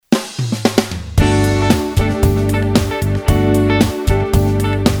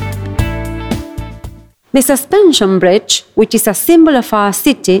The suspension bridge, which is a symbol of our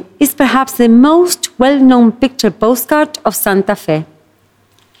city, is perhaps the most well-known picture postcard of Santa Fe.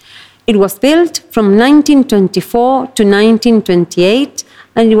 It was built from 1924 to 1928,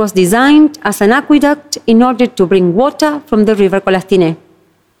 and it was designed as an aqueduct in order to bring water from the river Colastiné.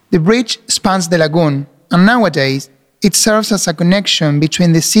 The bridge spans the lagoon, and nowadays it serves as a connection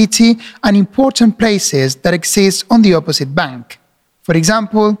between the city and important places that exist on the opposite bank. For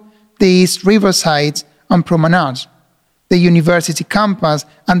example, the East Riverside and Promenade, the university campus,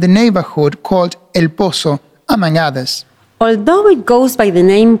 and the neighborhood called El Pozo, among others. Although it goes by the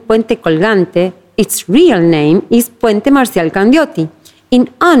name Puente Colgante, its real name is Puente Marcial Candioti, in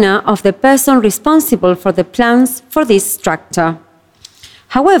honor of the person responsible for the plans for this structure.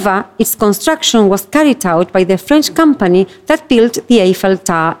 However, its construction was carried out by the French company that built the Eiffel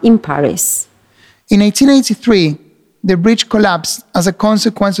Tower in Paris. In 1883, the bridge collapsed as a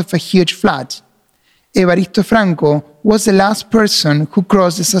consequence of a huge flood. Evaristo Franco was the last person who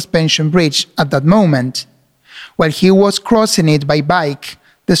crossed the suspension bridge at that moment. While he was crossing it by bike,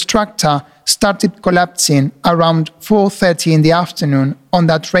 the structure started collapsing around 4:30 in the afternoon on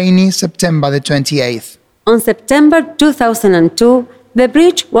that rainy September the 28th. On September 2002, the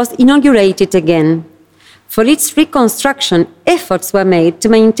bridge was inaugurated again. For its reconstruction, efforts were made to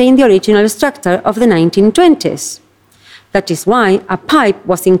maintain the original structure of the 1920s. That is why a pipe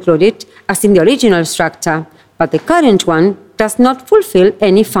was included, as in the original structure, but the current one does not fulfill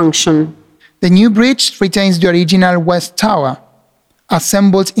any function. The new bridge retains the original West Tower,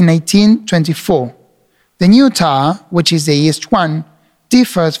 assembled in 1824. The new tower, which is the east one,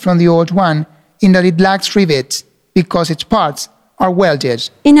 differs from the old one in that it lacks rivets because its parts are welded.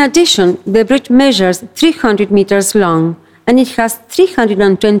 In addition, the bridge measures 300 meters long, and it has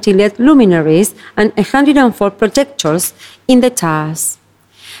 320 LED luminaries and 104 projectors in the towers.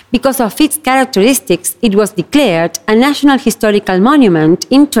 Because of its characteristics, it was declared a National Historical Monument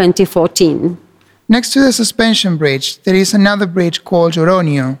in 2014. Next to the suspension bridge, there is another bridge called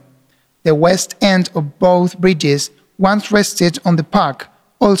Oroño. The west end of both bridges once rested on the park,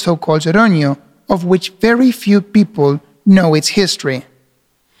 also called Oroño, of which very few people know its history.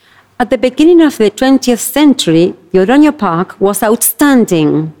 At the beginning of the 20th century, the Oroño Park was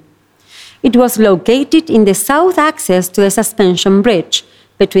outstanding. It was located in the south access to the suspension bridge,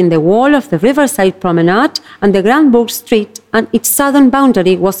 between the wall of the Riverside Promenade and the Grand Bourg Street, and its southern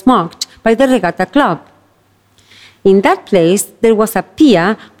boundary was marked by the Regatta Club. In that place, there was a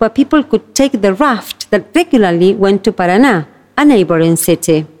pier where people could take the raft that regularly went to Paraná, a neighboring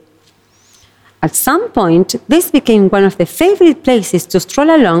city. At some point, this became one of the favorite places to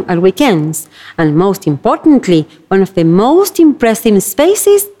stroll along at weekends, and most importantly, one of the most impressive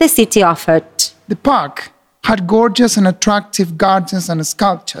spaces the city offered. The park had gorgeous and attractive gardens and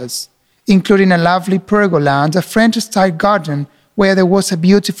sculptures, including a lovely pergola and a French-style garden where there was a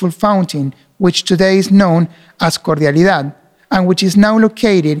beautiful fountain, which today is known as Cordialidad, and which is now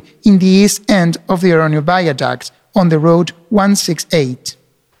located in the east end of the Oroño Viaduct on the road 168.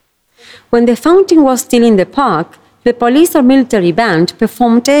 When the fountain was still in the park, the police or military band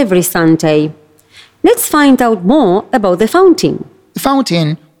performed every Sunday. Let's find out more about the fountain. The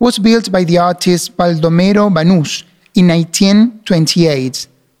fountain was built by the artist Baldomero Banús in 1928,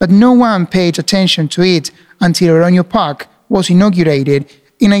 but no one paid attention to it until Oroño Park was inaugurated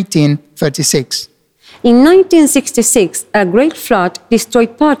in 1936. In 1966, a great flood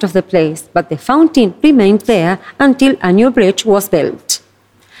destroyed part of the place, but the fountain remained there until a new bridge was built.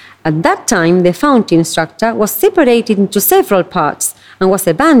 At that time, the fountain structure was separated into several parts and was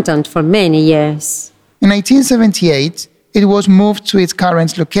abandoned for many years. In 1978, it was moved to its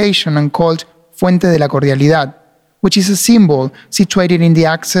current location and called Fuente de la Cordialidad, which is a symbol situated in the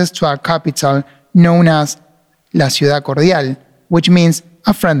access to our capital known as La Ciudad Cordial, which means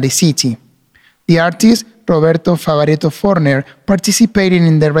a friendly city. The artist Roberto Favaretto Forner participated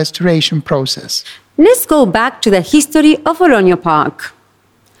in the restoration process. Let's go back to the history of Oroño Park.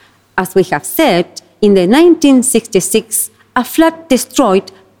 As we have said, in the 1966, a flood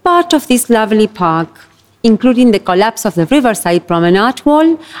destroyed part of this lovely park, including the collapse of the Riverside Promenade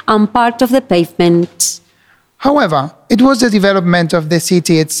wall and part of the pavement. However, it was the development of the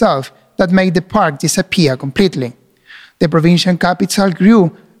city itself that made the park disappear completely. The provincial capital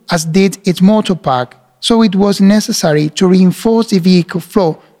grew, as did its motor park, so it was necessary to reinforce the vehicle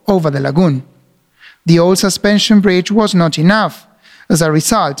flow over the lagoon. The old suspension bridge was not enough. As a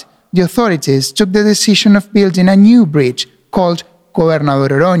result, the authorities took the decision of building a new bridge called Gobernador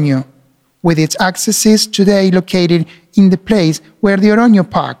Oroño, with its accesses today located in the place where the Oroño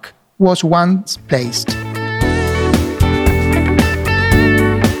Park was once placed.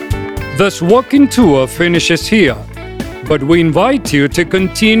 This walking tour finishes here, but we invite you to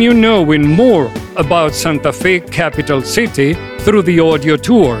continue knowing more about Santa Fe Capital City through the audio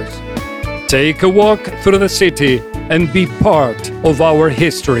tours. Take a walk through the city and be part of our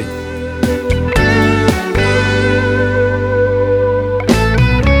history.